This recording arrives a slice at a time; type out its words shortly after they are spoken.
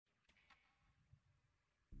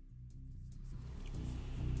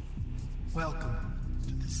Welcome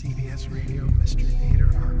to the CBS Radio Mystery Theater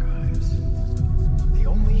Archives, the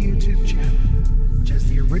only YouTube channel which has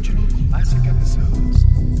the original classic episodes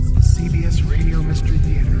of the CBS Radio Mystery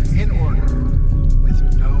Theater in order with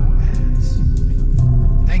no ads.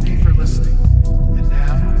 Thank you for listening, and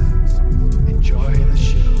now, enjoy the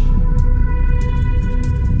show.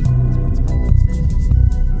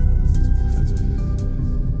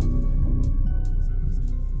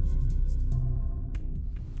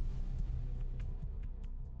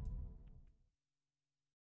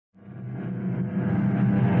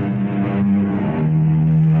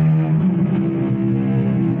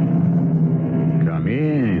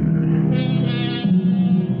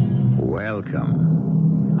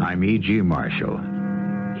 I'm E.G. Marshall,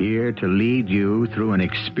 here to lead you through an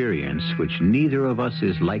experience which neither of us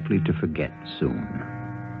is likely to forget soon.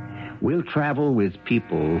 We'll travel with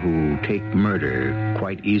people who take murder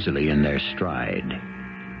quite easily in their stride.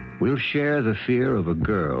 We'll share the fear of a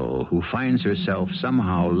girl who finds herself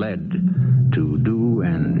somehow led to do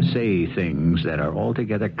and say things that are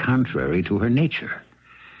altogether contrary to her nature.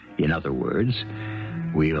 In other words,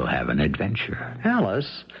 we'll have an adventure.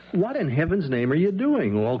 Alice, what in heaven's name are you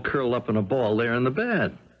doing, all curled up in a ball there in the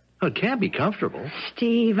bed? It can't be comfortable.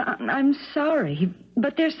 Steve, I'm sorry,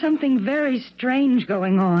 but there's something very strange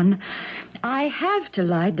going on. I have to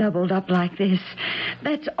lie doubled up like this.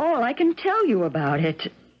 That's all I can tell you about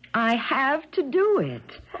it. I have to do it.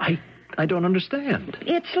 I don't understand.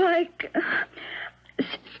 It's like...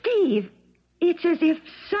 Steve, it's as if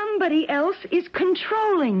somebody else is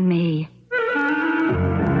controlling me.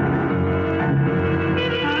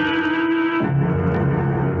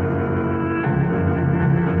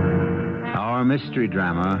 Our mystery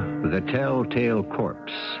drama, The Telltale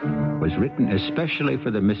Corpse, was written especially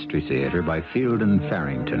for the Mystery Theater by Fielden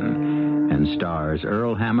Farrington and stars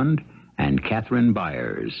Earl Hammond and Catherine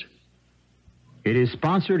Byers. It is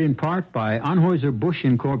sponsored in part by Anheuser-Busch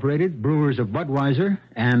Incorporated, Brewers of Budweiser,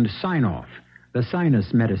 and Sign-Off, the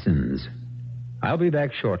sinus medicines. I'll be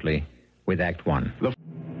back shortly with Act One.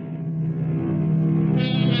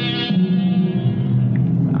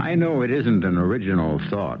 I know it isn't an original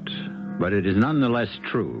thought, but it is nonetheless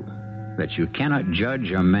true that you cannot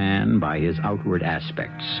judge a man by his outward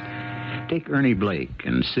aspects. Take Ernie Blake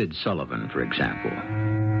and Sid Sullivan, for example.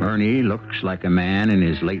 Ernie looks like a man in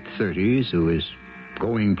his late 30s who is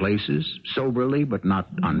going places, soberly but not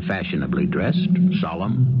unfashionably dressed,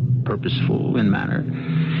 solemn, purposeful in manner.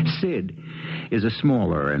 Sid is a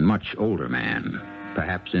smaller and much older man,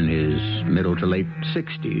 perhaps in his middle to late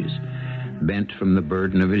 60s, bent from the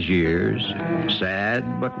burden of his years, sad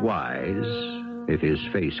but wise, if his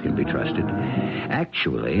face can be trusted.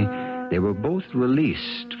 Actually, they were both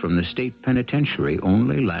released from the state penitentiary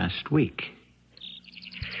only last week.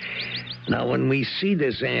 Now, when we see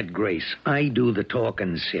this Aunt Grace, I do the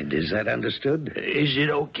talking, Sid. Is that understood? Is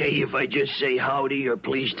it okay if I just say howdy or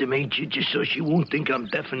pleased to meet you, just so she won't think I'm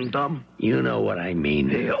deaf and dumb? You know what I mean.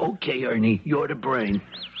 Yeah, okay, Ernie. You're the brain.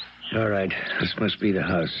 All right. This must be the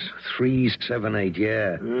house. 378,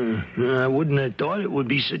 yeah. I wouldn't have thought it would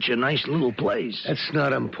be such a nice little place. That's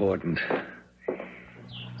not important.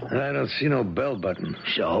 I don't see no bell button.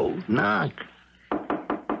 So, knock.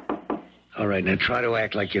 All right, now try to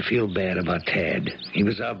act like you feel bad about Tad. He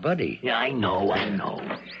was our buddy. Yeah, I know.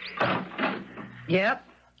 Yep.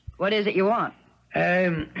 What is it you want?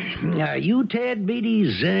 Are you Tad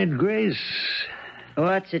Beatty's Aunt Grace?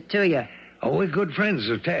 What's it to you? Oh, we're good friends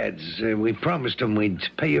of Tad's. We promised him we'd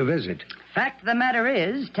pay you a visit. Fact of the matter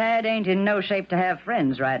is, Tad ain't in no shape to have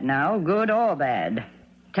friends right now, good or bad.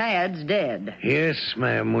 Tad's dead. Yes,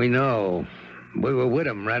 ma'am, we know. We were with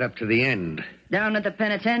him right up to the end. Down at the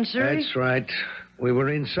penitentiary? That's right. We were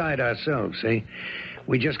inside ourselves, eh?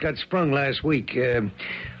 We just got sprung last week.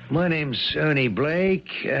 My name's Ernie Blake,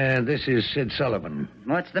 and this is Sid Sullivan.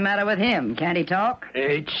 What's the matter with him? Can't he talk?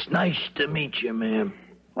 It's nice to meet you, ma'am.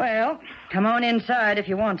 Well, come on inside if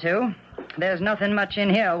you want to. There's nothing much in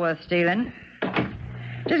here worth stealing.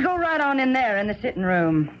 Just go right on in there in the sitting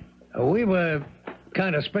room. We were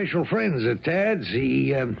kind of special friends at Tad's.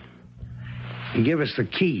 He gave us the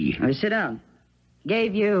key. Now, sit down.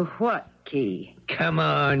 Gave you what key? Come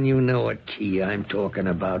on, you know what key I'm talking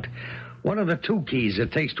about. One of the two keys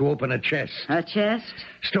it takes to open a chest. A chest?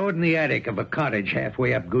 Stored in the attic of a cottage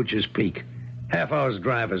halfway up Gooch's Peak. Half hour's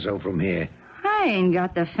drive or so from here. I ain't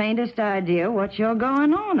got the faintest idea what you're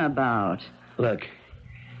going on about. Look,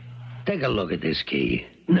 take a look at this key.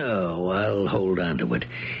 No, I'll hold on to it.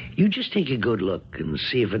 You just take a good look and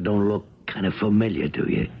see if it don't look kind of familiar to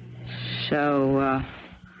you. So,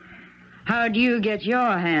 how'd you get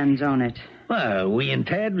your hands on it? Well, we and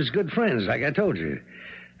Tad was good friends, like I told you.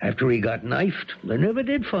 After he got knifed, they never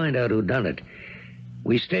did find out who done it.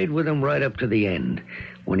 We stayed with him right up to the end.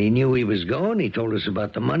 When he knew he was gone, he told us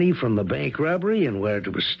about the money from the bank robbery and where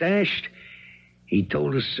it was stashed. He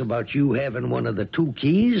told us about you having one of the 2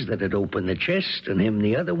 keys that had opened the chest and him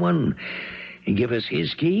the other one. He gave us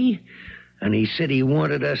his key, and he said he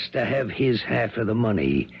wanted us to have his half of the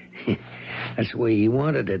money. That's the way he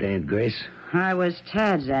wanted it, Aunt Grace. I was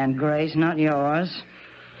Tad's Aunt Grace, not yours.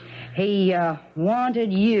 He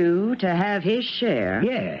wanted you to have his share.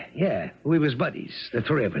 Yeah. We was buddies, the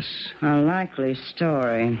 3 of us. A likely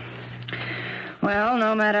story. Well,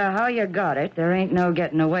 no matter how you got it, there ain't no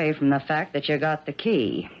getting away from the fact that you got the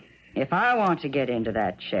key. If I want to get into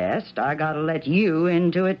that chest, I gotta let you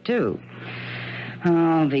into it, too.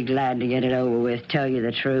 I'll be glad to get it over with, tell you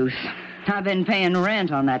the truth. I've been paying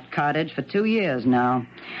rent on that cottage for 2 years now,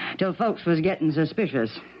 till folks was getting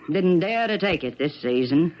suspicious. Didn't dare to take it this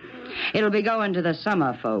season. It'll be going to the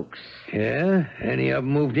summer folks. Yeah? Any of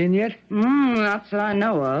them moved in yet? Not that I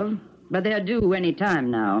know of, but they're due any time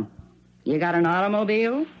now. You got an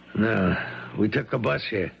automobile? No, we took the bus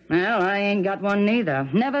here. Well, I ain't got one neither.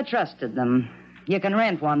 Never trusted them. You can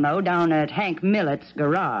rent one, though, down at Hank Millett's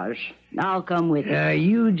garage. I'll come with you.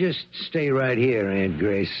 You just stay right here, Aunt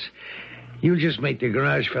Grace. You'll just make the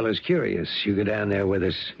garage fellas curious. You go down there with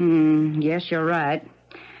us. Yes, you're right.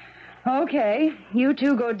 Okay, you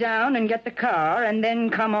 2 go down and get the car, and then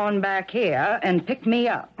come on back here and pick me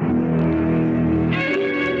up.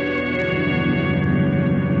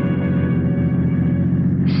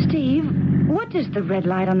 Steve, what does the red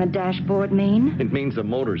light on the dashboard mean? It means the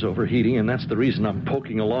motor's overheating, and that's the reason I'm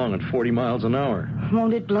poking along at 40 miles an hour.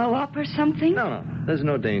 Won't it blow up or something? No. There's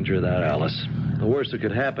no danger of that, Alice. The worst that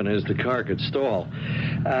could happen is the car could stall.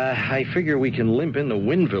 I figure we can limp into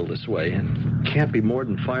Winville this way, and can't be more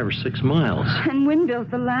than 5 or 6 miles. And Winville's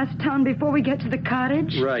the last town before we get to the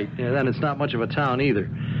cottage? Right. Yeah, then it's not much of a town either.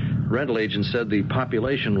 Rental agent said the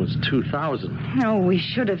population was 2,000. Oh, we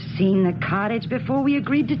should have seen the cottage before we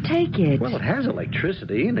agreed to take it. Well, it has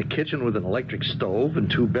electricity and a kitchen with an electric stove and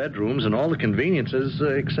 2 bedrooms and all the conveniences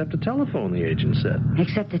except a telephone, the agent said.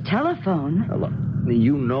 Except a telephone? Now, look,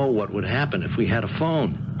 you know what would happen if we had a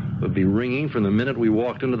phone. It would be ringing from the minute we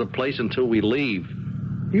walked into the place until we leave.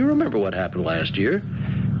 You remember what happened last year.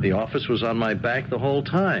 The office was on my back the whole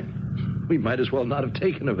time. We might as well not have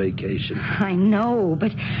taken a vacation. I know,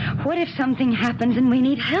 but what if something happens and we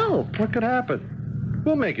need help? What could happen?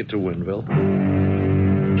 We'll make it to Winville.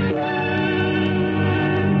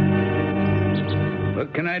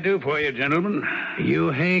 What can I do for you, gentlemen?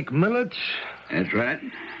 You Hank Millett? That's right.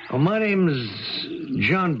 Oh, my name's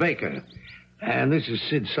John Baker, and this is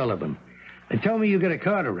Sid Sullivan. They tell me you got a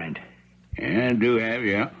car to rent. Yeah, I do have,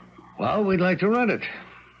 yeah. Well, we'd like to rent it.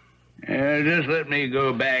 Just let me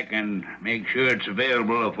go back and make sure it's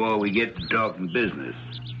available before we get to talking business.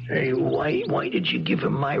 Hey, why did you give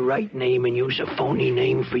him my right name and use a phony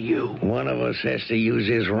name for you? One of us has to use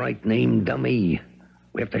his right name, dummy.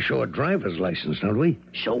 We have to show a driver's license, don't we?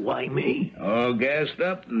 So why me? All gassed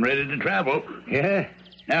up and ready to travel. Yeah?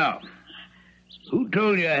 Now, who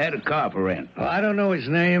told you I had a car for rent? Well, I don't know his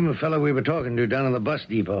name, the fellow we were talking to down in the bus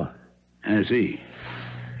depot. I see.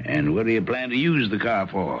 And what do you plan to use the car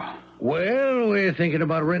for? Well, we're thinking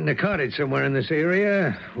about renting a cottage somewhere in this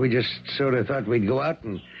area. We just sort of thought we'd go out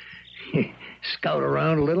and scout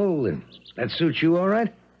around a little. That suits you all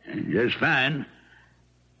right? Just fine.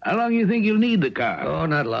 How long do you think you'll need the car? Oh,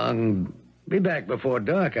 not long. Be back before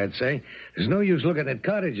dark, I'd say. There's no use looking at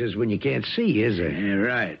cottages when you can't see, is there? Yeah,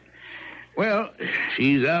 right. Well,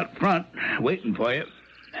 she's out front waiting for you.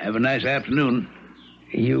 Have a nice afternoon.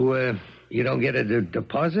 You don't get a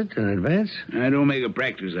deposit in advance? I don't make a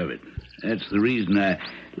practice of it. That's the reason I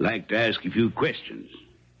like to ask a few questions.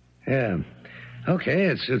 Yeah. Okay,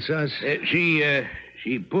 it suits us.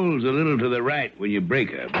 She pulls a little to the right when you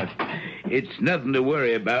break her, but it's nothing to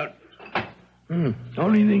worry about.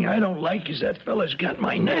 Only thing I don't like is that fella's got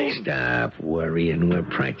my name. Stop worrying. We're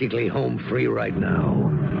practically home free right now.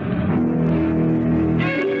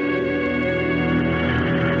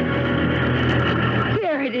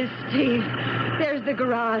 There it is, Steve. There's the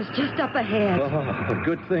garage just up ahead. Oh, a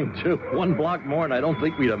good thing, too. 1 block more and I don't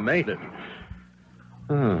think we'd have made it.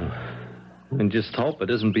 Oh. And just hope it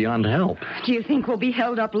isn't beyond help. Do you think we'll be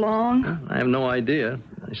held up long? I have no idea.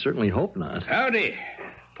 I certainly hope not. Howdy.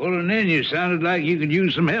 Pulling in, you sounded like you could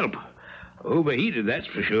use some help. Overheated, that's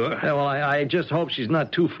for sure. Yeah, well, I just hope she's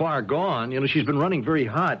not too far gone. You know, she's been running very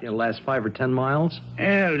hot in the last 5 or 10 miles.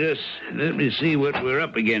 Well, just let me see what we're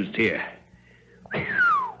up against here.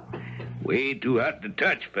 Way too hot to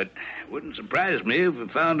touch, but wouldn't surprise me if we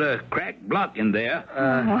found a cracked block in there.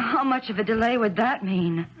 Well, how much of a delay would that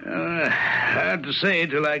mean? Hard to say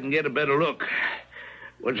till I can get a better look.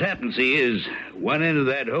 What's happened, see, is one end of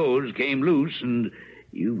that hose came loose, and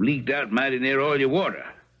you've leaked out mighty near all your water.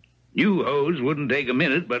 New hose wouldn't take a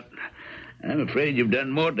minute, but I'm afraid you've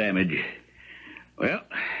done more damage. Well,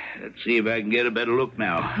 let's see if I can get a better look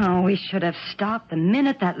now. Oh, we should have stopped the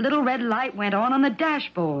minute that little red light went on the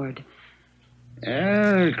dashboard.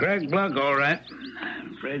 Cracked block, all right.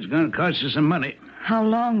 I'm afraid it's going to cost you some money. How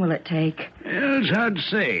long will it take? Well, it's hard to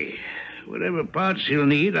say. Whatever parts you'll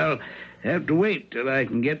need, I'll have to wait till I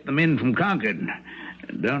can get them in from Concord.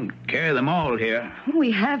 Don't carry them all here.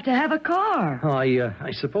 We have to have a car. Oh,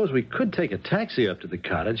 I suppose we could take a taxi up to the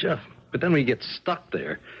cottage, but then we get stuck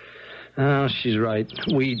there. Oh, she's right.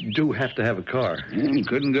 We do have to have a car.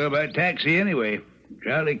 Couldn't go by taxi anyway.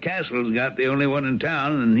 Charlie Castle's got the only one in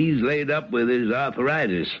town, and he's laid up with his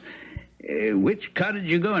arthritis. Which cottage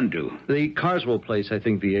you going to? The Carswell place, I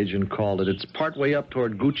think the agent called it. It's partway up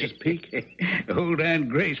toward Gooch's Peak. Old Aunt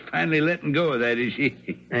Grace finally letting go of that, is she?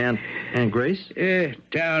 Aunt Grace?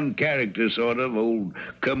 Town character, sort of. Old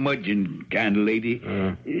curmudgeon kind of lady.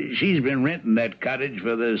 She's been renting that cottage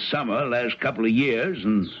for the summer last couple of years,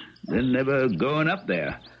 and then never going up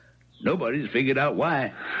there. Nobody's figured out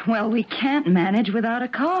why. Well, we can't manage without a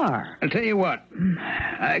car. I'll tell you what.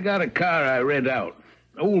 I got a car I rent out.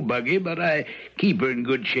 Old buggy, but I keep her in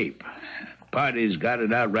good shape. Party's got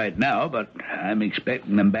it out right now, but I'm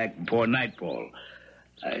expecting them back before nightfall.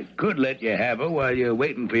 I could let you have her while you're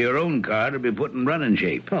waiting for your own car to be put in running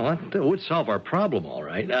shape. Well, that would solve our problem, all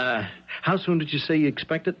right. How soon did you say you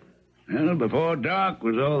expect it? Well, before dark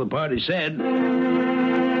was all the party said.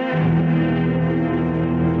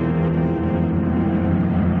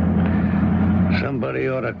 Somebody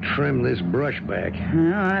ought to trim this brush back.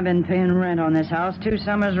 Well, I've been paying rent on this house 2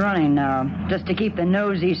 summers running now, just to keep the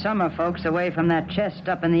nosy summer folks away from that chest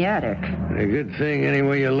up in the attic. A good thing any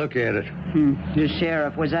way you look at it. The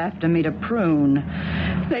sheriff was after me to prune.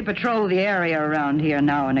 They patrol the area around here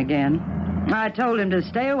now and again. I told him to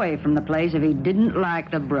stay away from the place if he didn't like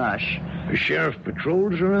the brush. The sheriff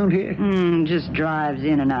patrols around here? Just drives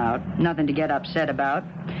in and out. Nothing to get upset about.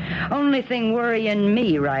 Only thing worrying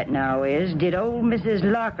me right now is, did old Mrs.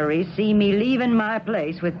 Lockery see me leaving my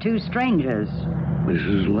place with 2 strangers?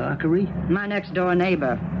 Mrs. Lockery? My next-door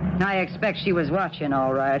neighbor. I expect she was watching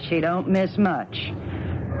all right. She don't miss much.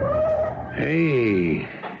 Hey,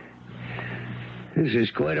 this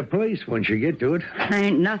is quite a place once you get to it.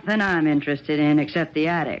 Ain't nothing I'm interested in except the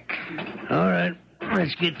attic. All right,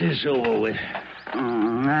 let's get this over with.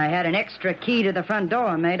 I had an extra key to the front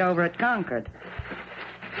door made over at Concord.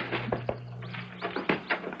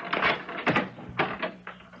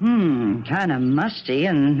 Kind of musty,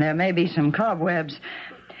 and there may be some cobwebs.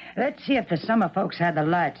 Let's see if the summer folks had the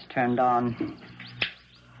lights turned on.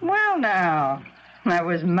 Well, now, that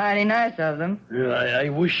was mighty nice of them. I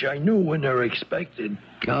wish I knew when they're expected.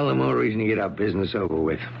 All the more reason to get our business over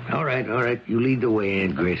with. All right. You lead the way,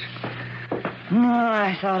 Aunt Grace.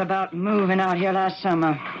 I thought about moving out here last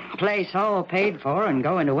summer. Place all paid for and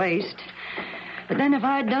going to waste. But then if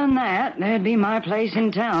I'd done that, there'd be my place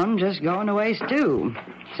in town just going to waste, too.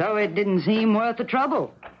 So it didn't seem worth the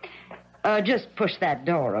trouble. Just push that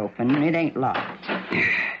door open. It ain't locked.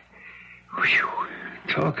 Whew.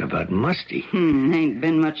 Talk about musty. Ain't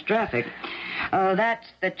been much traffic. That's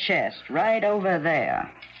the chest right over there.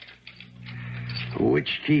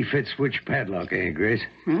 Which key fits which padlock, Aunt Grace?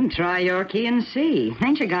 Try your key and see.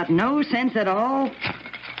 Ain't you got no sense at all?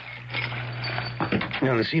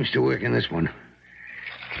 Well, it seems to work in this one.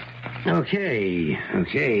 Okay,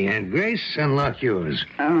 Aunt Grace, unlock yours.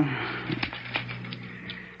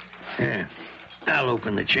 Yeah, I'll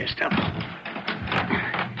open the chest up.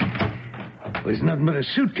 There's nothing but a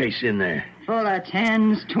suitcase in there. Full of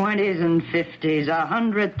 10s, 20s, and 50s.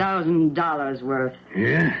 $100,000 worth.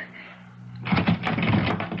 Yeah?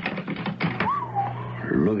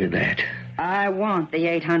 Look at that. I want the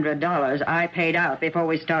 $800 I paid out before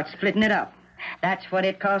we start splitting it up. That's what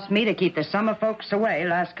it cost me to keep the summer folks away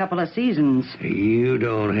last couple of seasons. You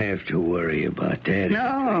don't have to worry about that.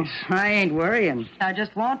 No, I ain't worrying. I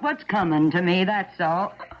just want what's coming to me, that's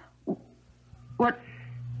all.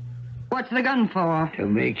 What's the gun for? To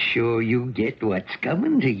make sure you get what's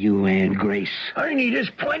coming to you, Aunt Grace. Ernie, there's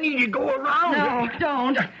plenty to go around. No,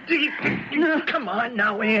 don't. No. Come on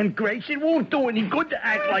now, Aunt Grace. It won't do any good to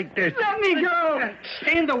act like this. Let me go.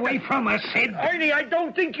 Stand away from us, Sid. Ernie, I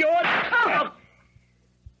don't think you ought to...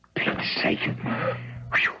 Pete's sake.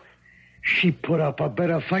 Whew. She put up a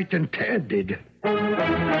better fight than Ted did.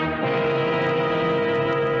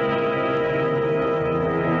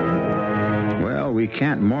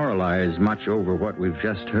 can't moralize much over what we've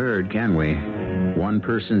just heard, can we? One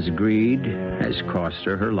person's greed has cost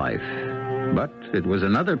her her life. But it was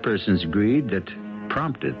another person's greed that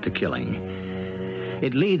prompted the killing.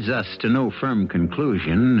 It leads us to no firm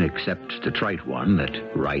conclusion except the trite one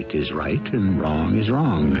that right is right and wrong is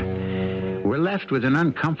wrong. We're left with an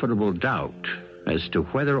uncomfortable doubt as to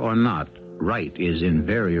whether or not right is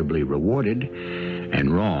invariably rewarded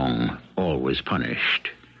and wrong always punished.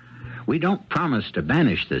 We don't promise to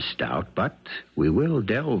banish this doubt, but we will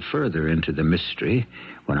delve further into the mystery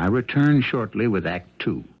when I return shortly with Act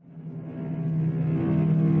 2.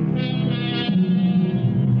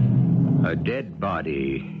 A dead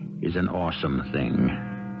body is an awesome thing,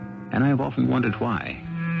 and I've often wondered why.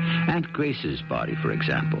 Aunt Grace's body, for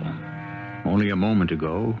example. Only a moment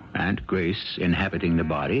ago, Aunt Grace, inhabiting the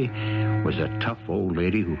body, was a tough old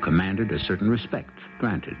lady who commanded a certain respect,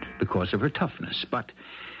 granted, because of her toughness. But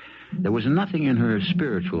there was nothing in her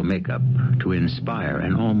spiritual makeup to inspire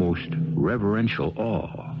an almost reverential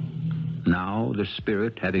awe. Now, the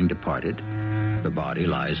spirit having departed, the body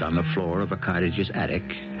lies on the floor of a cottage's attic,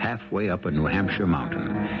 halfway up a New Hampshire mountain.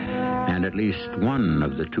 And at least one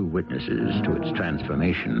of the two witnesses to its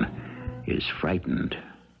transformation is frightened.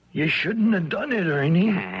 You shouldn't have done it,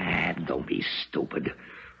 Ernie. Don't be stupid.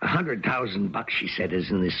 $100,000, she said, is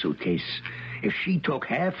in this suitcase. If she took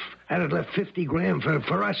half, that'd left $50,000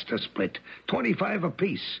 for us to split. 25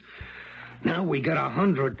 apiece. Now we got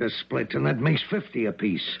 100 to split, and that makes 50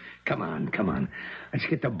 apiece. Come on. Let's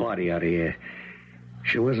get the body out of here.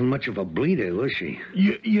 She wasn't much of a bleeder, was she?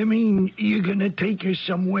 You mean you're gonna take her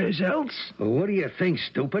somewhere else? Well, what do you think,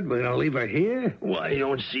 stupid? We're gonna leave her here? Well, I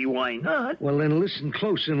don't see why not. Well, then listen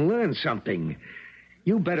close and learn something.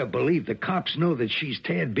 You better believe the cops know that she's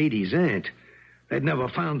Tad Beatty's aunt. They'd never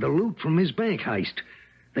found the loot from his bank heist.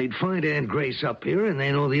 They'd find Aunt Grace up here, and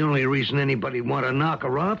they know the only reason anybody'd want to knock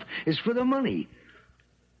her off is for the money.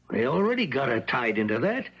 They already got her tied into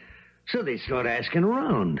that, so they start asking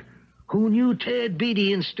around. Who knew Tad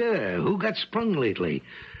Beatty in stir? Who got sprung lately?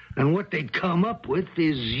 And what they'd come up with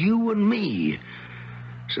is you and me.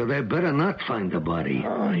 So they better not find the body.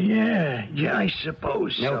 Oh, yeah, I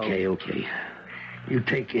suppose so. Okay. You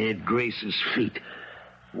take Aunt Grace's feet.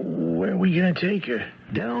 Where are we going to take her?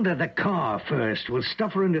 Down to the car first. We'll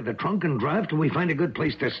stuff her into the trunk and drive till we find a good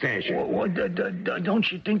place to stash her. Don't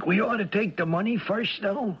you think we ought to take the money first,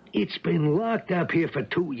 though? It's been locked up here for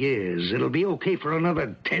 2 years. It'll be okay for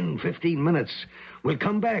another 10, 15 minutes. We'll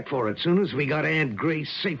come back for it soon as we got Aunt Grace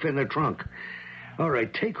safe in the trunk. All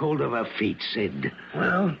right, take hold of her feet, Sid.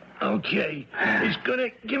 Well, okay. It's going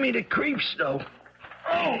to give me the creeps, though.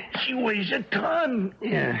 Oh, she weighs a ton.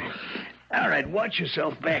 Yeah. All right, watch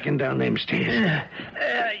yourself backing down them stairs.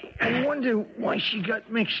 I wonder why she got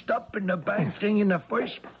mixed up in the bank thing in the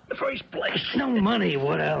first place. No money,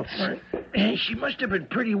 what else? She must have been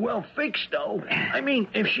pretty well fixed, though. I mean,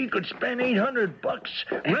 if she could spend $800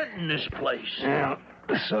 renting this place. Well,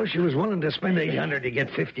 so she was willing to spend $800 to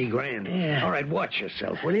get $50,000. Yeah. All right, watch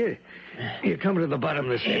yourself, will you? You're coming to the bottom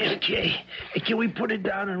of the steps. Okay. Can we put her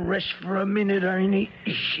down and rest for a minute, Ernie?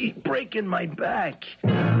 She's breaking my back.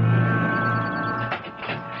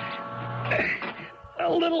 A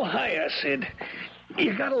little higher, Sid.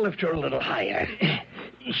 You gotta lift her a little higher.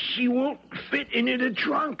 She won't fit into the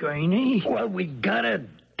trunk, Ernie. Well, we gotta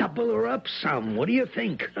double her up some. What do you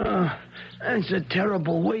think? That's a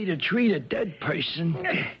terrible way to treat a dead person.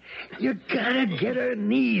 You gotta get her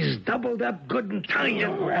knees doubled up good and tight.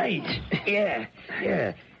 Right. Yeah.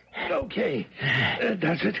 Okay.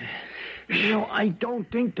 Does it? You know, I don't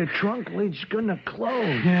think the trunk lid's gonna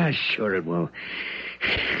close. Yeah, sure it will.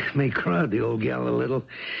 May crowd the old gal a little.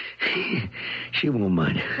 She won't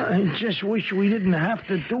mind. I just wish we didn't have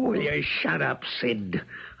to do it. You shut up, Sid.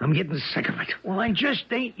 I'm getting sick of it. Well, I just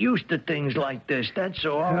ain't used to things like this, that's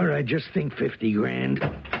all. All right, just think $50,000.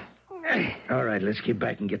 All right, let's get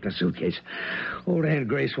back and get the suitcase. Old Aunt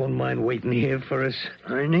Grace won't mind waiting here for us.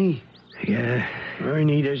 Ernie? Yeah?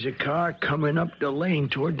 Ernie, there's a car coming up the lane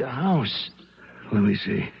toward the house. Let me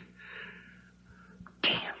see.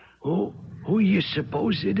 Damn. Who you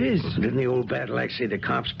suppose it is? Didn't the old battle act say the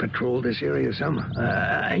cops patrolled this area some?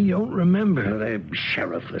 I don't remember. The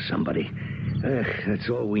sheriff or somebody. That's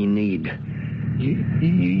all we need.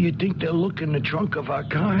 You think they'll look in the trunk of our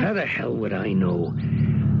car? How the hell would I know?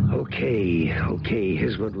 Okay,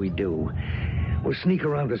 here's what we do. We'll sneak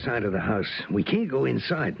around the side of the house. We can't go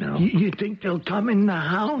inside now. You think they'll come in the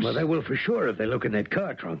house? Well, they will for sure if they look in that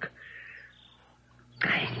car trunk.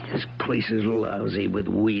 This place is lousy with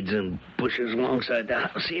weeds and bushes alongside the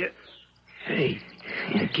house here. Hey,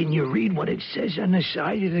 can you read what it says on the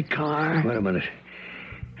side of the car? Wait a minute.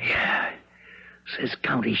 Yeah. says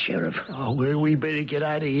County Sheriff. Oh, well, we better get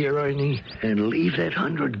out of here, Ernie. And leave that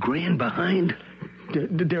 $100,000 behind?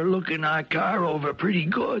 They're looking our car over pretty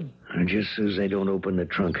good. And just as they don't open the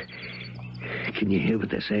trunk. Can you hear what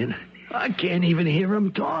they're saying? I can't even hear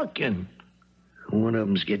them talking. One of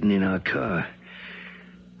them's getting in our car.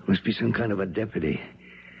 Must be some kind of a deputy.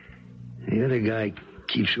 The other guy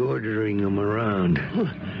keeps ordering them around.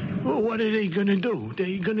 Well, what are they going to do?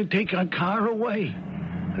 They're going to take our car away.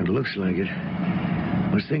 It looks like it.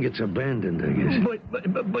 Must think it's abandoned, I guess.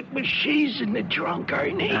 But she's in the trunk,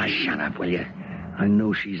 Ernie. Ah, shut up, will you? I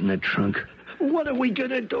know she's in the trunk. What are we going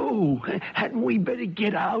to do? Hadn't we better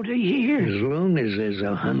get out of here? As long as there's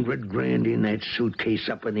 $100,000 in that suitcase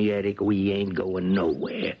up in the attic, we ain't going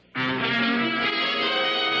nowhere.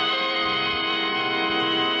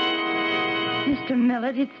 Mr.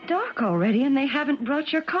 Millett, it's dark already, and they haven't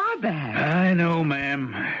brought your car back. I know,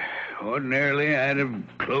 ma'am. Ordinarily, I'd have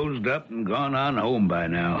closed up and gone on home by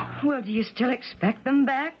now. Well, do you still expect them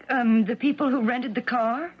back? The people who rented the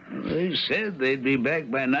car? They said they'd be back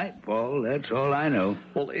by nightfall. That's all I know.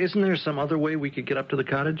 Well, isn't there some other way we could get up to the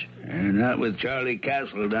cottage? Not with Charlie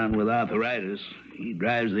Castle down with arthritis. He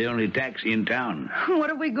drives the only taxi in town. What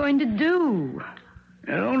are we going to do?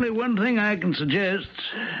 Only one thing I can suggest.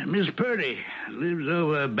 Miss Purdy lives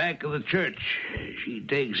over back of the church. She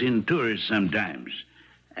takes in tourists sometimes.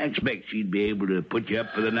 I expect she'd be able to put you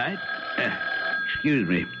up for the night. Excuse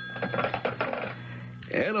me.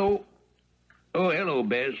 Hello. Oh, hello,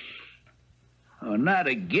 Bess. Oh, not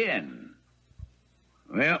again.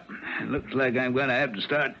 Well, it looks like I'm going to have to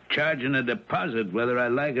start charging a deposit whether I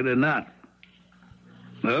like it or not.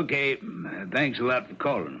 Okay, thanks a lot for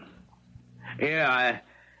calling. Yeah,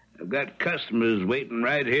 I've got customers waiting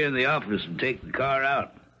right here in the office to take the car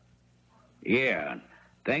out. Yeah,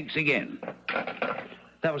 thanks again.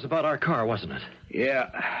 That was about our car, wasn't it?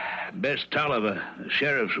 Yeah, Bess Tolliver, the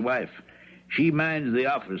sheriff's wife. She minds the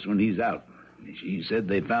office when he's out. She said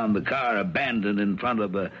they found the car abandoned in front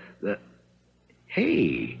of the...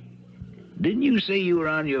 Hey, didn't you say you were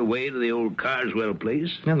on your way to the old Carswell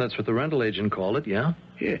place? Yeah, that's what the rental agent called it, yeah.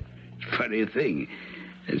 Yeah, funny thing.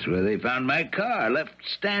 That's where they found my car, left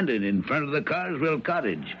standing in front of the Carswell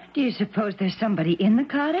cottage. Do you suppose there's somebody in the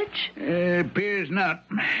cottage? Appears not.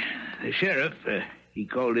 The sheriff, he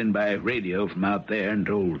called in by radio from out there and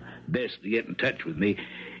told Bess to get in touch with me.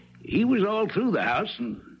 He was all through the house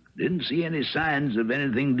and didn't see any signs of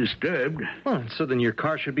anything disturbed. Well, so then your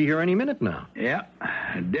car should be here any minute now. Yeah,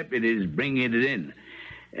 deputies bringing it in.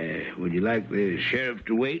 Would you like the sheriff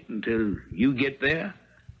to wait until you get there?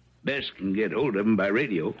 Bess can get hold of him by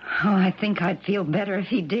radio. Oh, I think I'd feel better if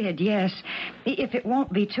he did, yes. If it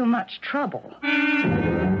won't be too much trouble.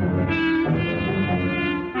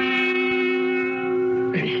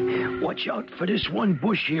 Watch out for this one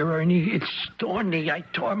bush here, Ernie. It's thorny. I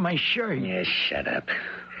tore my shirt. Yeah, shut up.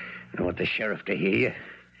 I don't want the sheriff to hear you.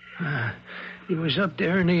 He was up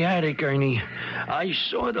there in the attic, Ernie. I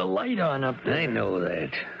saw the light on up there. I know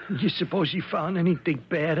that. You suppose he found anything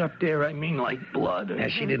bad up there? I mean, like blood or... Yeah,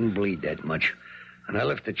 she didn't bleed that much. And I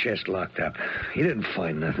left the chest locked up. He didn't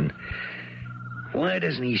find nothing. Why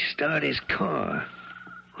doesn't he start his car?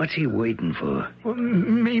 What's he waiting for? Well,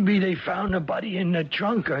 maybe they found a body in the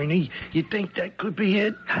trunk, Ernie. You think that could be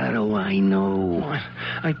it? How do I know? Well,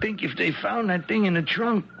 I think if they found that thing in the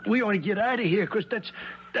trunk, we ought to get out of here, because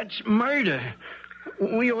that's murder.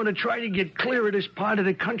 We ought to try to get clear of this part of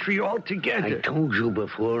the country altogether. I told you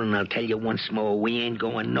before, and I'll tell you once more, we ain't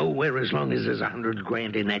going nowhere as long as there's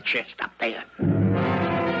 $100,000 in that chest up there.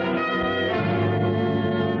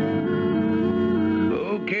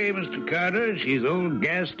 Okay, Mr. Carter, she's all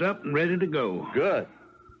gassed up and ready to go. Good.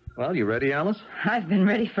 Well, you ready, Alice? I've been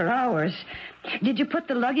ready for hours. Did you put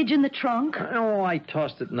the luggage in the trunk? Oh, I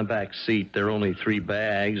tossed it in the back seat. There are only 3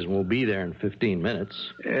 bags, and we'll be there in 15 minutes.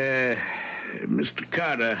 Mr.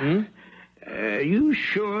 Carter, you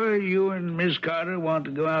sure you and Miss Carter want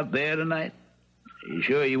to go out there tonight? You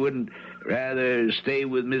sure you wouldn't rather stay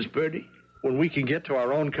with Miss Purdy? When we can get to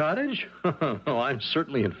our own cottage? Oh, I'm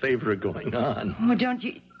certainly in favor of going on. Oh, don't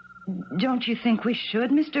you think we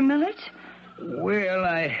should, Mr. Millett? Well,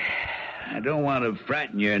 I don't want to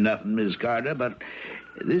frighten you or nothing, Miss Carter, but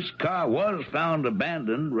this car was found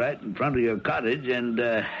abandoned right in front of your cottage, and,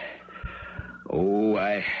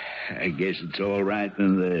 I guess it's all right,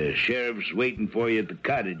 and the sheriff's waiting for you at the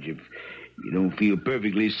cottage. If you don't feel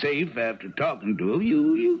perfectly safe after talking to him,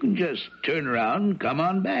 you can just turn around and come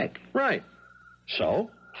on back. Right. So,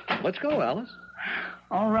 let's go, Alice.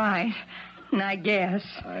 All right, I guess.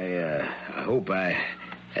 I hope I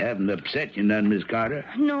haven't upset you none, Miss Carter.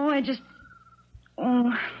 No, I just...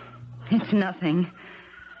 Oh, it's nothing.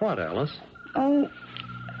 What, Alice? Oh,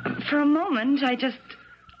 for a moment, I just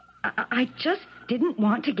didn't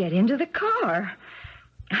want to get into the car.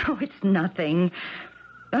 Oh, it's nothing.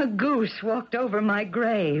 A goose walked over my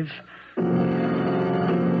grave.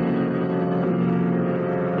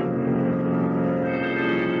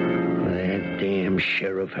 That damn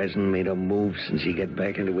sheriff hasn't made a move since he got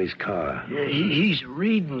back into his car. Yeah, he's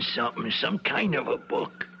reading something, some kind of a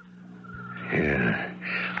book. Yeah.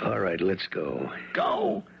 All right, let's go.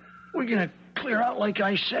 Go? We're going to clear out like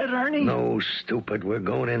I said, Ernie? No, stupid. We're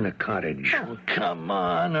going in the cottage. Oh, come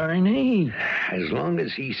on, Ernie. As long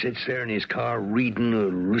as he sits there in his car reading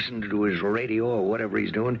or listening to his radio or whatever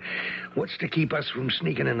he's doing, what's to keep us from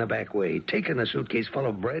sneaking in the back way, taking a suitcase full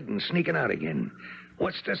of bread and sneaking out again?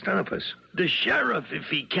 What's to stop us? The sheriff, if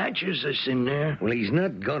he catches us in there. Well, he's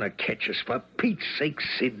not gonna catch us. For Pete's sake,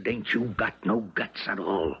 Sid, ain't you got no guts at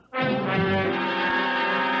all?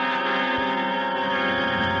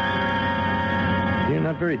 You're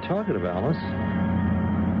not very talkative, Alice.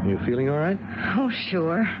 You feeling all right? Oh,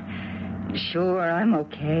 sure. Sure, I'm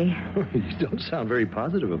okay. You don't sound very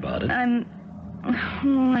positive about it.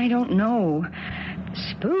 I don't know.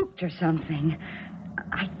 Spooked or something.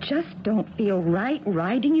 I just don't feel right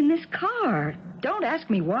riding in this car. Don't ask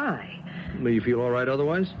me why. Do you feel all right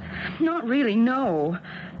otherwise? Not really, no.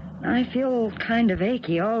 I feel kind of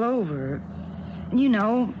achy all over. You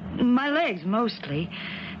know, my legs mostly.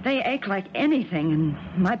 They ache like anything, and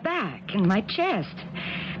my back and my chest.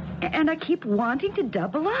 And I keep wanting to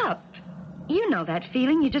double up. You know that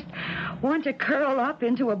feeling. You just want to curl up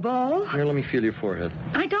into a ball. Here, let me feel your forehead.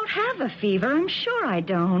 I don't have a fever. I'm sure I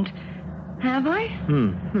don't. Have I?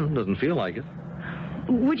 Doesn't feel like it.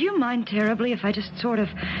 Would you mind terribly if I just sort of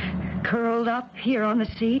curled up here on the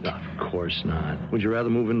seat? Of course not. Would you rather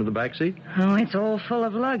move into the back seat? Oh, it's all full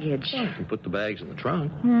of luggage. Well, you can put the bags in the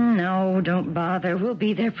trunk. No, don't bother. We'll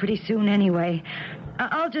be there pretty soon anyway.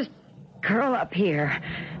 I'll just curl up here.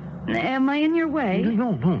 Am I in your way?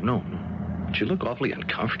 No. But you look awfully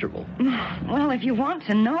uncomfortable. Well, if you want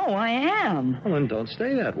to know, I am. Well, then don't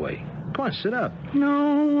stay that way. Come on, sit up.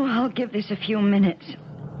 No, I'll give this a few minutes.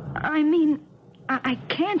 I mean, I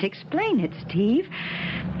can't explain it, Steve.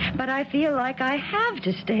 But I feel like I have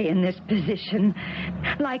to stay in this position.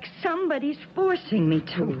 Like somebody's forcing me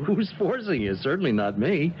to. Who's forcing you? Certainly not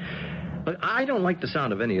me. But I don't like the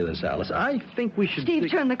sound of any of this, Alice. I think we should...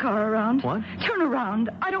 Steve, turn the car around. What? Turn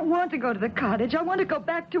around. I don't want to go to the cottage. I want to go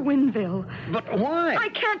back to Winville. But why? I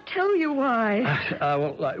can't tell you why.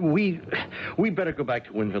 We better go back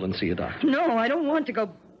to Winville and see a doctor. No, I don't want to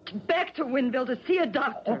go back to Winville to see a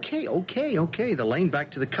doctor. Okay. The lane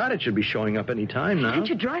back to the cottage should be showing up any time now. Can't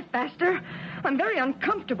you drive faster? I'm very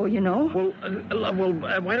uncomfortable, you know. Well,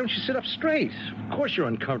 why don't you sit up straight? Of course you're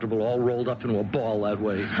uncomfortable, all rolled up into a ball that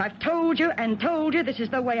way. I've told you this is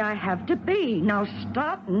the way I have to be. Now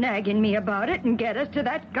stop nagging me about it and get us to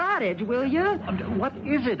that cottage, will you? What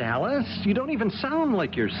is it, Alice? You don't even sound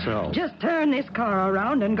like yourself. Just turn this car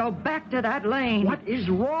around and go back to that lane. What is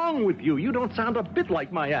wrong with you? You don't sound a bit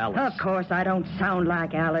like my Alice. Of course I don't sound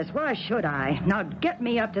like Alice. Why should I? Now get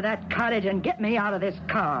me up to that cottage and get me out of this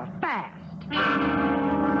car. Fast.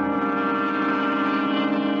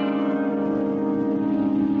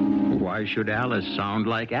 Why should Alice sound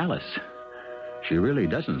like Alice? She really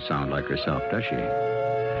doesn't sound like herself, does she?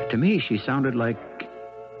 To me, she sounded like,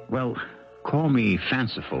 well, call me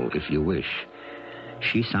fanciful if you wish.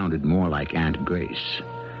 She sounded more like Aunt Grace.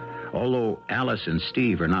 Although Alice and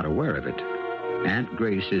Steve are not aware of it, Aunt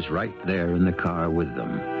Grace is right there in the car with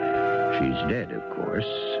them. She's dead, of course,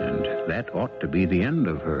 and that ought to be the end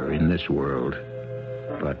of her in this world.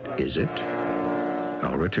 But is it?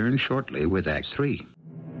 I'll return shortly with Act 3.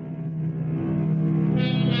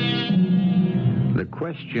 The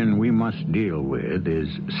question we must deal with is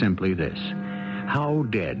simply this. How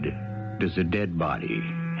dead does a dead body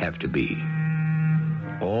have to be?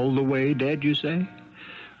 All the way dead, you say?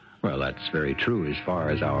 Well, that's very true as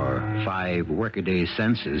far as our 5 workaday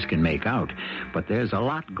senses can make out. But there's a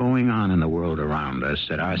lot going on in the world around us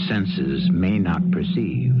that our senses may not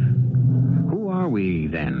perceive. Who are we,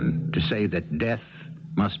 then, to say that death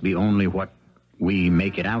must be only what we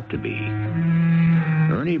make it out to be?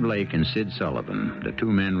 Ernie Blake and Sid Sullivan, the 2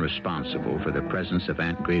 men responsible for the presence of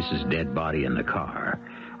Aunt Grace's dead body in the car,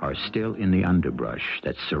 are still in the underbrush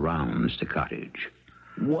that surrounds the cottage.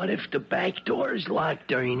 What if the back door's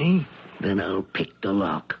locked, Ernie? Then I'll pick the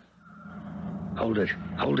lock. Hold it.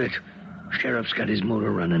 Sheriff's got his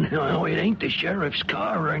motor running. No, it ain't the sheriff's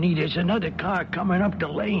car, Ernie. There's another car coming up the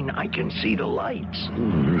lane. I can see the lights.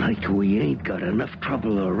 Like we ain't got enough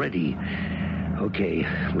trouble already. Okay,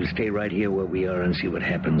 we'll stay right here where we are and see what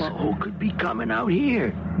happens. Well, who could be coming out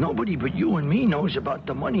here? Nobody but you and me knows about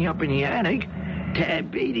the money up in the attic. Tad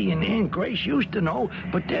Beatty and Aunt Grace used to know,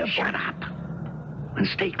 but they're... Shut up. And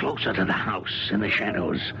stay closer to the house in the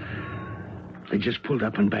shadows. They just pulled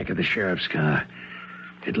up in back of the sheriff's car.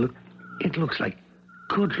 It looks like...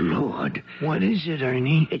 Good Lord. What is it,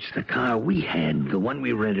 Ernie? It's the car we had, the one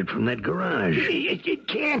we rented from that garage. It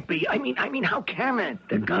can't be. I mean, how can it?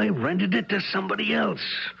 The guy rented it to somebody else.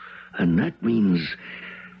 And that means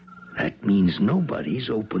nobody's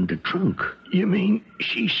opened the trunk. You mean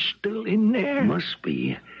she's still in there? Must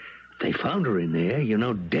be. They found her in there. You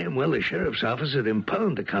know damn well the sheriff's office had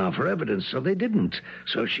impounded the car for evidence, so they didn't.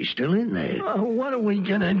 So she's still in there. What are we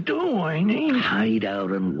gonna do, Ernie? Hide out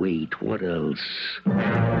and wait. What else?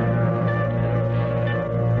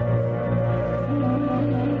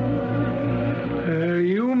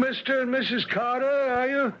 You Mr. and Mrs. Carter, are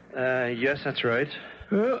you? Yes, that's right.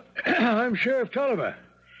 Well, I'm Sheriff Tolliver.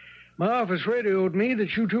 My office radioed me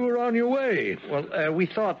that you two are on your way. Well, we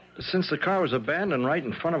thought since the car was abandoned right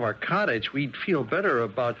in front of our cottage, we'd feel better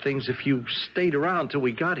about things if you stayed around till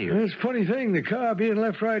we got here. It's a funny thing, the car being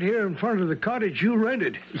left right here in front of the cottage you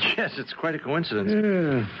rented. Yes, it's quite a coincidence.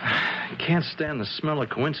 Yeah. I can't stand the smell of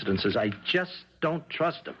coincidences. I just don't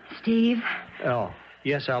trust them. Steve, Oh,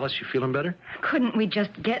 yes, Alice, you feeling better? couldn't we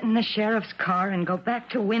just get in the sheriff's car and go back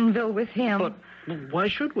to Winville with him? But why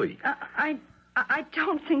should we? I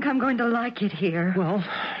don't think I'm going to like it here. Well,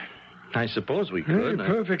 I suppose we could. You're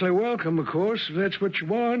perfectly welcome, of course, if that's what you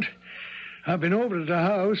want. I've been over to the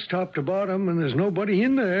house, top to bottom, and there's nobody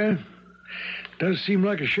in there. Does seem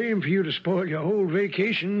like a shame for you to spoil your whole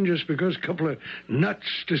vacation just because a couple of nuts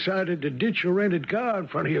decided to ditch a rented car in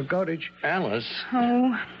front of your cottage. Alice.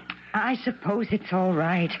 Oh, I suppose it's all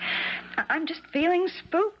right. I'm just feeling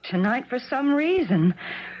spooked tonight for some reason.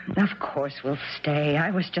 Of course we'll stay. I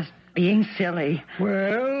was just being silly.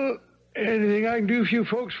 Well, anything I can do for you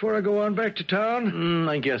folks before I go on back to town?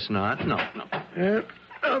 I guess not. No.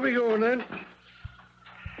 I'll be going then.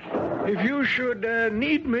 If you should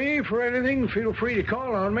need me for anything, feel free to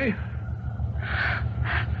call on me.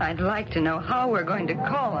 I'd like to know how we're going to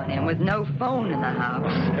call on him with no phone in the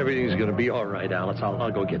house. Everything's going to be all right, Alice.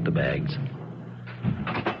 I'll go get the bags.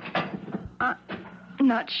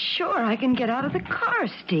 Not sure I can get out of the car,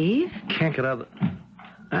 Steve. Can't get out of the...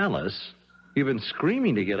 Alice, you've been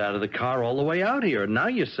screaming to get out of the car all the way out here. Now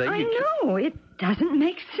you say I know. It doesn't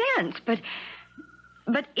make sense, but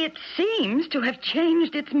it seems to have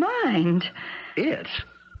changed its mind. It?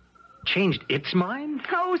 Changed its mind?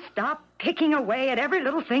 Oh, stop picking away at every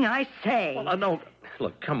little thing I say. Well, no.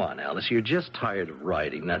 Look, come on, Alice. You're just tired of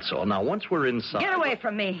riding, that's all. Now, once we're inside... Get away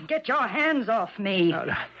from me. Get your hands off me.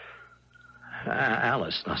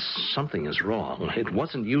 Alice, now, something is wrong. It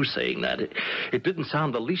wasn't you saying that. It didn't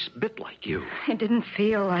sound the least bit like you. It didn't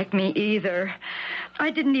feel like me either.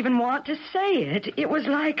 I didn't even want to say it. It was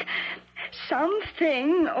like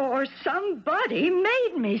something or somebody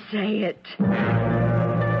made me say it.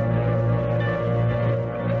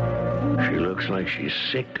 She looks like she's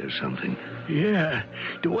sick or something. Yeah,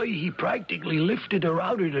 the way he practically lifted her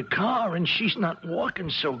out of the car, and she's not walking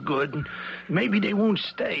so good. And maybe they won't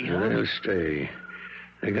stay, huh? They'll stay.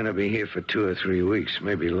 They're going to be here for 2 or 3 weeks,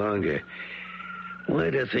 maybe longer. Why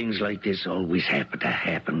do things like this always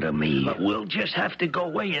happen to me? But we'll just have to go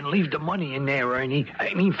away and leave the money in there, Ernie.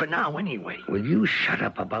 I mean, for now, anyway. Will you shut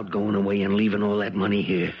up about going away and leaving all that money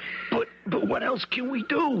here? But what else can we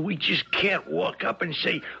do? We just can't walk up and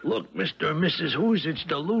say, look, Mr. and Mrs. Who's, it's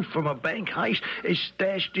the loot from a bank heist. It's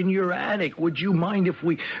stashed in your attic. Would you mind if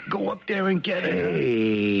we go up there and get it? Hey,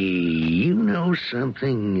 you know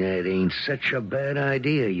something? That ain't such a bad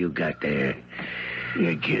idea you got there.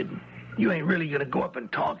 You're kidding. You ain't really going to go up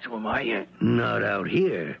and talk to him, are you? Not out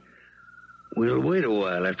here. We'll wait a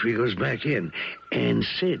while after he goes back in. And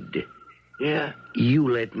Sid... Yeah?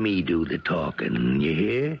 You let me do the talking, you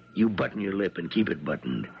hear? You button your lip and keep it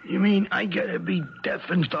buttoned. You mean I gotta be deaf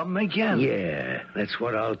and dumb again? Yeah, that's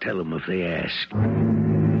what I'll tell them if they ask.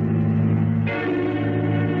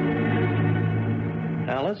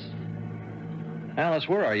 Alice? Alice,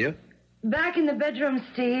 where are you? Back in the bedroom,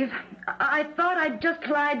 Steve. I thought I'd just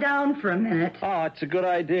lie down for a minute. Oh, it's a good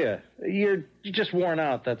idea. You're just worn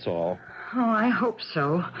out, that's all. Oh, I hope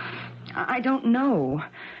so. I don't know.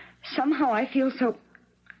 Somehow I feel so...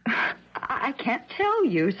 I can't tell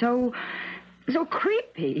you. So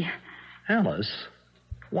creepy. Alice,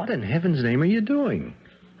 what in heaven's name are you doing?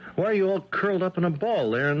 Why are you all curled up in a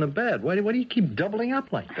ball there in the bed? Why do you keep doubling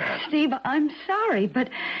up like that? Steve, I'm sorry,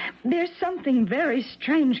 but there's something very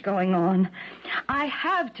strange going on. I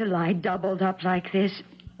have to lie doubled up like this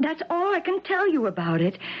That's all I can tell you about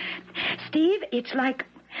it. Steve, it's like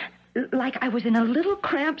I was in a little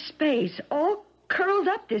cramped space, all curled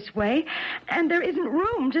up this way, and there isn't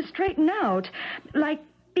room to straighten out. Like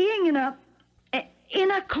being in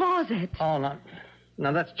a closet. Oh,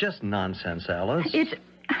 now that's just nonsense, Alice. It's...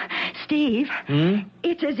 Steve,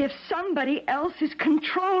 it's as if somebody else is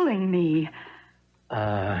controlling me.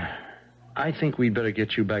 I think we'd better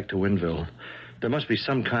get you back to Winville. There must be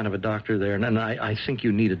some kind of a doctor there, and I think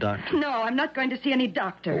you need a doctor. No, I'm not going to see any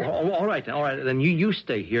doctor. Oh, all right. Then you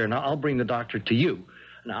stay here, and I'll bring the doctor to you.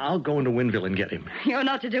 Now, I'll go into Winville and get him. You're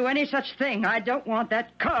not to do any such thing. I don't want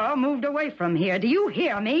that car moved away from here. Do you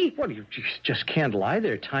hear me? Well, you just can't lie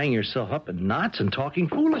there tying yourself up in knots and talking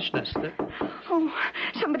foolishness. Oh,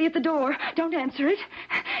 somebody at the door. Don't answer it.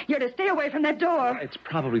 You're to stay away from that door. It's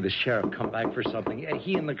probably the sheriff come back for something.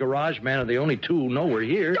 He and the garage man are the only two who know we're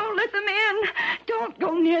here. Don't let them in. Don't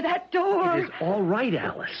go near that door. It is all right,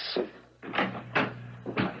 Alice.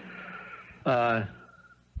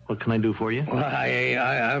 What can I do for you? Well,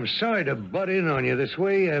 I'm sorry to butt in on you this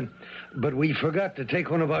way, but we forgot to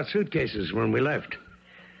take one of our suitcases when we left.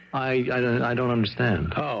 I don't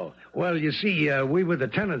understand. Oh, well, you see, we were the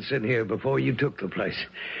tenants in here before you took the place.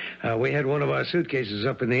 We had one of our suitcases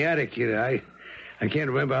up in the attic. I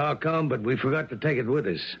can't remember how come, but we forgot to take it with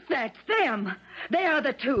us. That's them. They are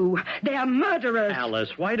the two. They are murderers.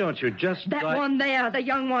 Alice, why don't you just... That one there, the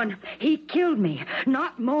young one, he killed me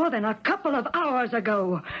not more than a couple of hours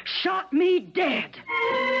ago. Shot me dead.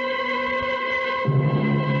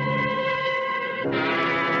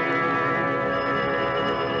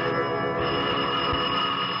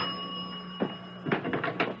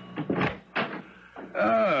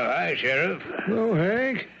 Oh, hi, Sheriff. Hello,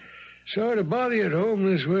 Hank. Sorry to bother you at home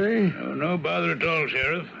this way. Oh, no bother at all,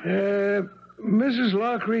 Sheriff. Mrs.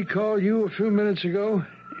 Lockery called you a few minutes ago.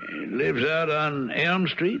 He lives out on Elm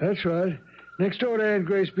Street? That's right. Next door to Aunt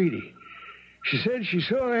Grace Beatty. She said she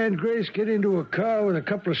saw Aunt Grace get into a car with a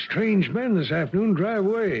couple of strange men this afternoon drive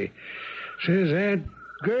away. Says Aunt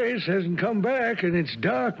Grace hasn't come back, and it's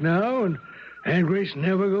dark now, and Aunt Grace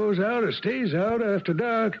never goes out or stays out after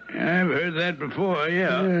dark. I've heard that before,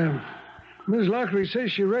 yeah. Miss Lockery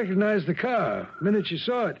says she recognized the car the minute she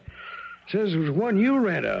saw it. Says it was one you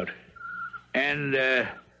rent out. And, the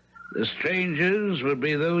strangers would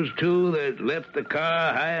be those two that left the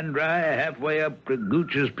car high and dry halfway up to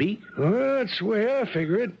Gooch's Peak? Well, that's the way I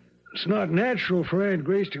figure it. It's not natural for Aunt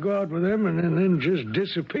Grace to go out with them and then just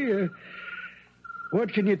disappear.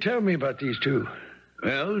 What can you tell me about these two?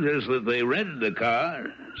 Well, just that they rented the car.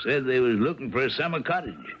 Said they was looking for a summer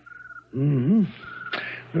cottage. Mm-hmm.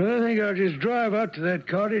 Well, I think I'll just drive out to that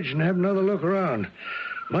cottage and have another look around.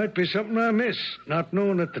 Might be something I missed, not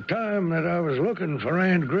knowing at the time that I was looking for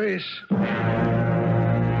Aunt Grace.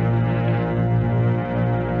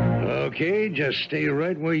 Okay, just stay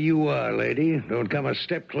right where you are, lady. Don't come a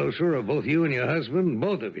step closer, or both you and your husband,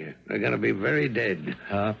 both of you, are going to be very dead.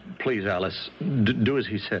 Please, Alice, do as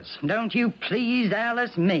he says. Don't you please,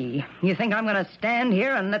 Alice, me. You think I'm going to stand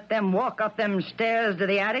here and let them walk up them stairs to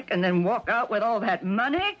the attic and then walk out with all that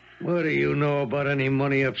money? What do you know about any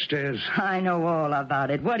money upstairs? I know all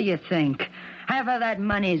about it. What do you think? Half of that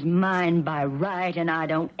money's mine by right, and I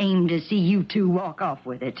don't aim to see you two walk off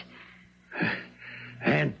with it.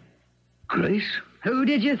 Aunt Grace? Who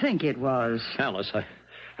did you think it was? Alice,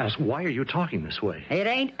 why are you talking this way? It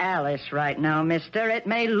ain't Alice right now, mister. It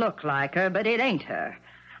may look like her, but it ain't her.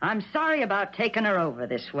 I'm sorry about taking her over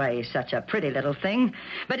this way, such a pretty little thing,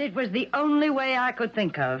 but it was the only way I could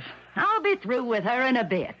think of. I'll be through with her in a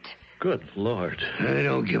bit. Good Lord. I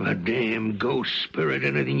don't give a damn ghost, spirit,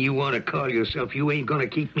 anything you want to call yourself. You ain't going to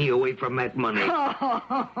keep me away from that money.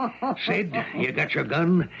 Sid, you got your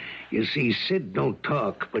gun? You see, Sid don't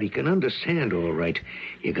talk, but he can understand all right.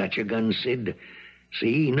 You got your gun, Sid?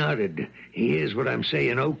 See, he nodded. He hears what I'm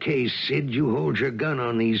saying. Okay, Sid, you hold your gun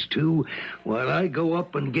on these two while I go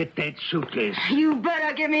up and get that suitcase. You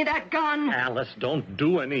better give me that gun. Alice, don't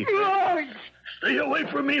do anything. Stay away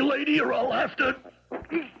from me, lady, or I'll have to...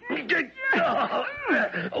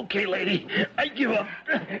 Okay, lady, I give up.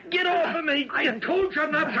 Get off of me. I told you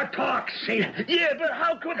not to talk, Sid. Yeah, but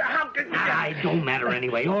how could... It don't matter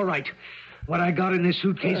anyway. All right. What I got in this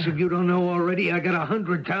suitcase, if you don't know already, I got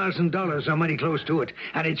 $100,000 or money close to it,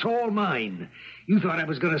 and it's all mine. You thought I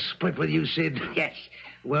was going to split with you, Sid? Yes.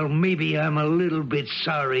 Well, maybe I'm a little bit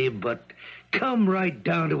sorry, but come right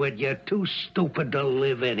down to it. You're too stupid to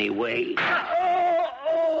live anyway.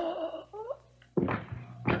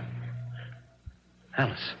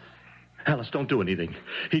 Alice, don't do anything.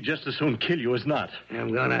 He'd just as soon kill you as not.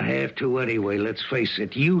 I'm going to have to anyway, let's face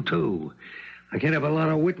it. You too. I can't have a lot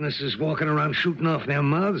of witnesses walking around shooting off their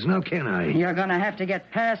mouths, now can I? You're going to have to get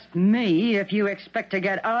past me if you expect to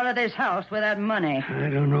get out of this house with that money. I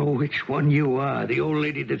don't know which one you are, the old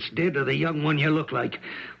lady that's dead or the young one you look like.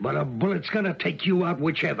 But a bullet's going to take you out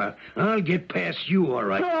whichever. I'll get past you, all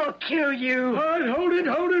right. I'll kill you. All right, hold it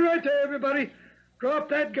right there, everybody. Drop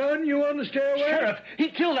that gun, you on the stairway. Sheriff, he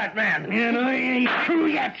killed that man. And I ain't through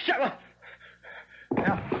yet. Sheriff.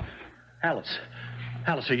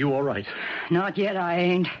 Alice, are you all right? Not yet, I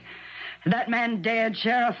ain't. That man dead,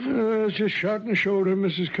 Sheriff? It's just shot in the shoulder,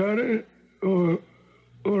 Mrs. Carter. Or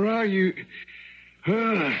are you...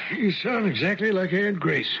 you sound exactly like Aunt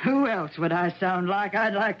Grace. Who else would I sound like?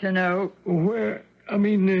 I'd like to know.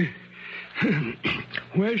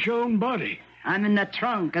 Where's your own body? I'm in the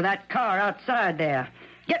trunk of that car outside there.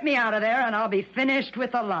 Get me out of there, and I'll be finished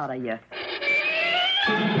with the lot of you.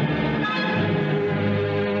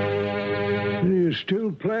 You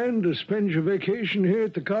still plan to spend your vacation here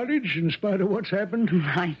at the cottage in spite of what's happened?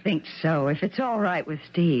 I think so, if it's all right with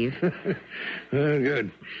Steve.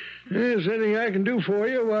 Good. If there's anything I can do for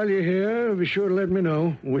you while you're here, be sure to let me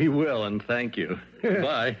know. We will, and thank you.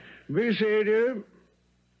 Bye. Be safe, dear.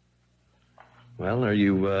 Well, are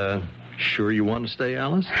you, sure you want to stay,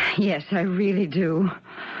 Alice? Yes, I really do.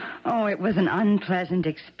 Oh, it was an unpleasant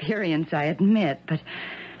experience, I admit, but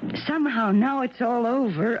somehow now it's all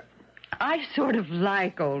over. I sort of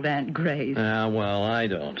like old Aunt Grace. Well, I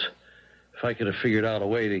don't. If I could have figured out a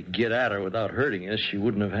way to get at her without hurting us, she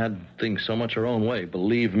wouldn't have had things so much her own way,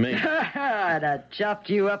 believe me. I'd have chopped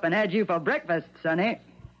you up and had you for breakfast, Sonny.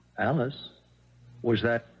 Alice? Was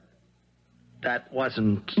that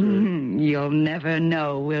wasn't... You'll never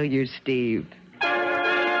know, will you, Steve?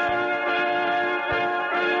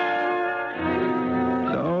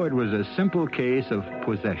 So it was a simple case of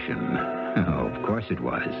possession. Oh, of course it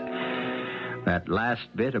was. That last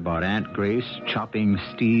bit about Aunt Grace chopping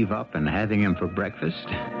Steve up and having him for breakfast,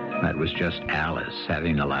 that was just Alice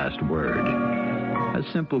having the last word. A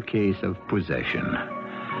simple case of possession.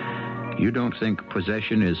 You don't think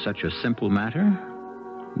possession is such a simple matter?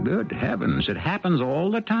 Good heavens, it happens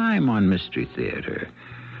all the time on Mystery Theater.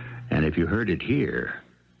 And if you heard it here,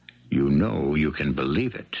 you know you can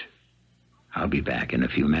believe it. I'll be back in a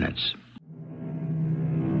few minutes.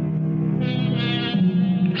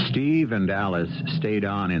 Steve and Alice stayed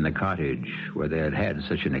on in the cottage where they had had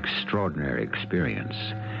such an extraordinary experience.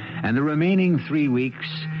 And the remaining 3 weeks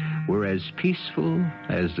were as peaceful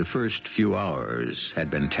as the first few hours had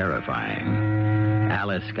been terrifying.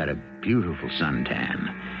 Alice got a beautiful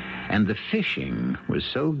suntan, and the fishing was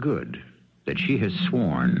so good that she has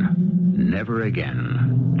sworn never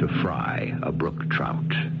again to fry a brook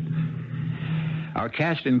trout. Our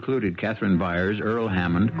cast included Catherine Byers, Earl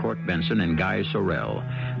Hammond, Court Benson, and Guy Sorel.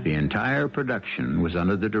 The entire production was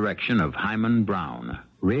under the direction of Hyman Brown.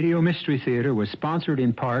 Radio Mystery Theater was sponsored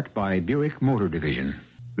in part by Buick Motor Division.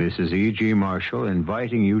 This is E.G. Marshall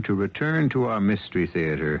inviting you to return to our Mystery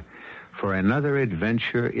Theater for another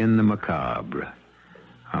adventure in the macabre.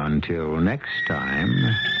 Until next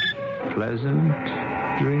time, pleasant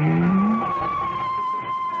dreams.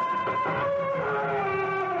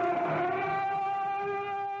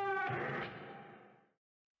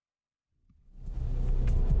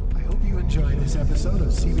 Enjoyed this episode of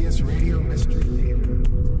CBS Radio Mystery Theater.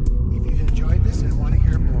 If you've enjoyed this and want to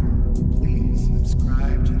hear more, please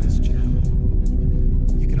subscribe to this channel.